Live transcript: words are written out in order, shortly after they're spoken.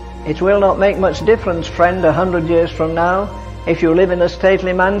It will not make much difference, friend, 100 years from now, if you live in a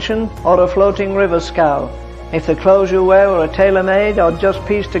stately mansion or a floating river scow, if the clothes you wear are tailor-made or just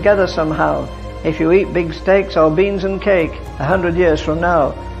pieced together somehow, if you eat big steaks or beans and cake 100 years from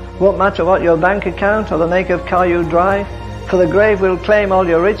now. Won't matter what your bank account or the make of car you drive, for the grave will claim all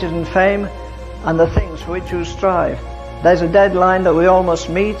your riches and fame and the things for which you strive. There's a deadline that we all must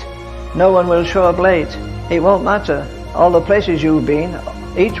meet. No one will show up late. It won't matter all the places you've been.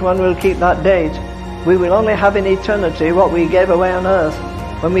 Each one will keep that date. We will only have in eternity what we gave away on earth.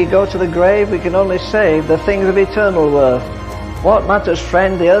 When we go to the grave, we can only save the things of eternal worth. What matters,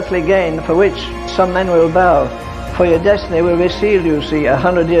 friend, the earthly gain for which some men will bow? For your destiny will be sealed, you see,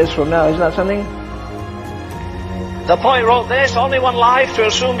 100 years from now. Isn't that something? The poet wrote this: only one life will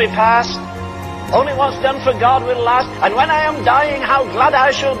soon be past. Only what's done for God will last. And when I am dying, how glad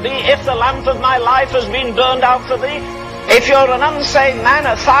I shall be if the lamp of my life has been burned out for thee. If you're an unsaved man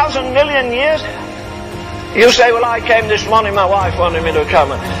 1,000 million years, you say, well, I came this morning, my wife wanted me to come,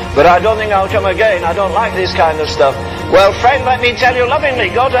 but I don't think I'll come again. I don't like this kind of stuff. Well, friend, let me tell you lovingly,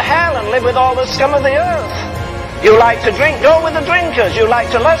 go to hell and live with all the scum of the earth. You like to drink, go with the drinkers. You like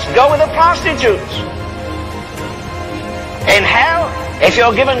to lust, go with the prostitutes. In hell, if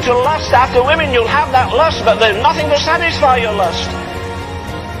you're given to lust after women, you'll have that lust, but there's nothing to satisfy your lust.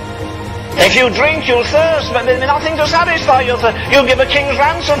 If you drink, you'll thirst, but there's nothing to satisfy your thirst. You'll give a king's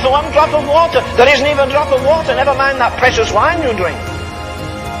ransom for one drop of water. There isn't even a drop of water, never mind that precious wine you drink.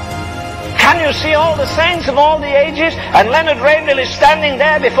 Can you see all the saints of all the ages? And Leonard Ravenhill is standing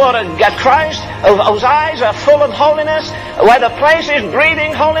there before a Christ whose eyes are full of holiness, where the place is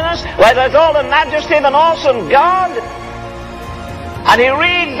breathing holiness, where there's all the majesty of an awesome God. And he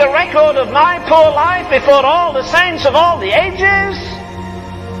reads the record of my poor life before all the saints of all the ages.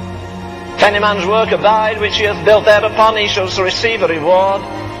 If any man's work abide which he hath built thereupon, he shall receive a reward.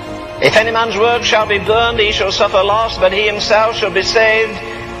 If any man's work shall be burned, he shall suffer loss, but he himself shall be saved,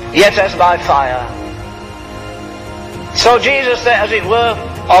 yet as by fire. So Jesus, as it were,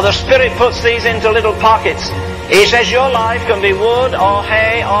 or the Spirit puts these into little pockets. He says your life can be wood or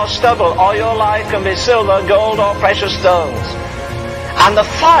hay or stubble, or your life can be silver, gold or precious stones. And the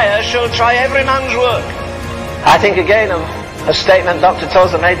fire shall try every man's work. I think again of a statement Dr.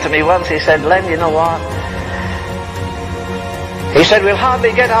 Tozer made to me once. He said, Len, you know what? He said, we'll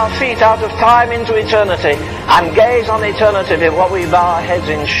hardly get our feet out of time into eternity and gaze on eternity but what we bow our heads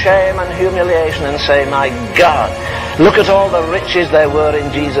in shame and humiliation and say, my God, look at all the riches there were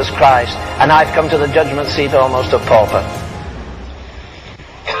in Jesus Christ, and I've come to the judgment seat almost a pauper.